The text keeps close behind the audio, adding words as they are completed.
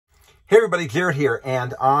Hey everybody, Jared here,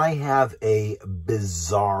 and I have a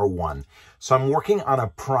bizarre one. So I'm working on a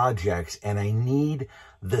project and I need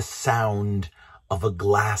the sound of a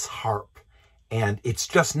glass harp. And it's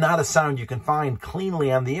just not a sound you can find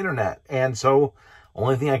cleanly on the internet. And so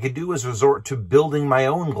only thing I could do is resort to building my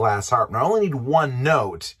own glass harp. And I only need one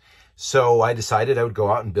note. So I decided I would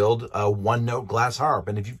go out and build a one-note glass harp.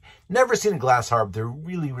 And if you've never seen a glass harp, they're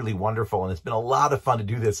really, really wonderful. And it's been a lot of fun to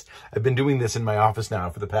do this. I've been doing this in my office now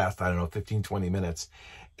for the past, 15, 20 minutes.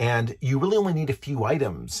 And you really only need a few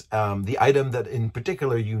items. The item that in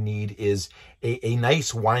particular you need is a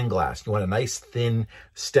nice wine glass. You want a nice thin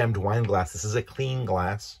stemmed wine glass. This is a clean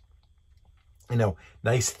glass.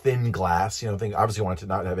 Nice thin glass. Obviously you want it to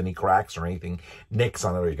not have any cracks or anything, nicks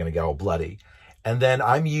on it, or you're going to get all bloody. And then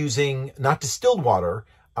I'm using, not distilled water,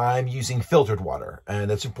 I'm using filtered water. And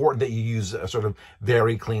it's important that you use a sort of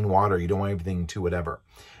very clean water. You don't want everything to whatever.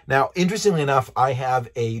 Now, interestingly enough, I have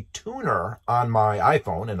a tuner on my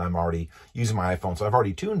iPhone, and I'm already using my iPhone, so I've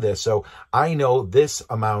already tuned this. So I know this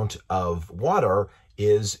amount of water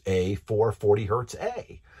is a 440 Hertz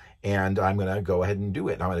A. And I'm going to go ahead and do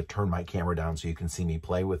it. And I'm going to turn my camera down so you can see me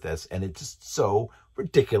play with this. And it's just so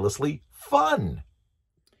ridiculously fun.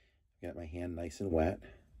 Got my hand nice and wet.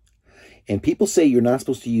 And people say you're not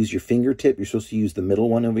supposed to use your fingertip. You're supposed to use the middle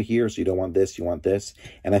one over here. So you don't want this, you want this.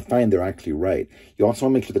 And I find they're actually right. You also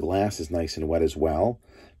want to make sure the glass is nice and wet as well,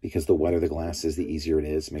 because the wetter the glass is, the easier it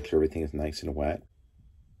is. Make sure everything is nice and wet.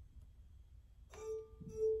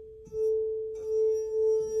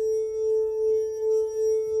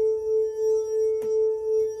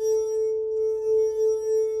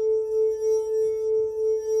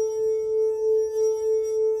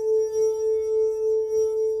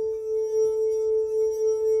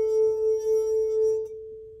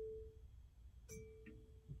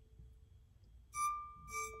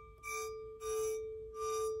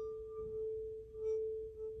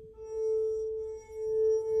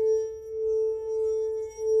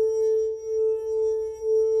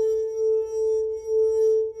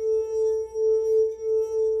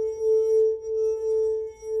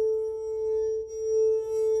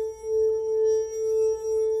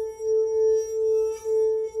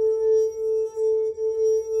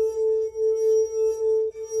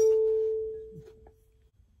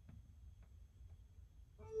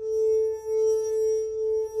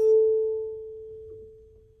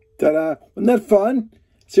 Ta-da! Wasn't that fun?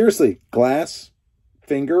 Seriously, glass,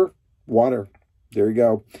 finger, water. There you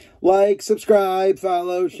go. Like, subscribe,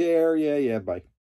 follow, share. Yeah, bye.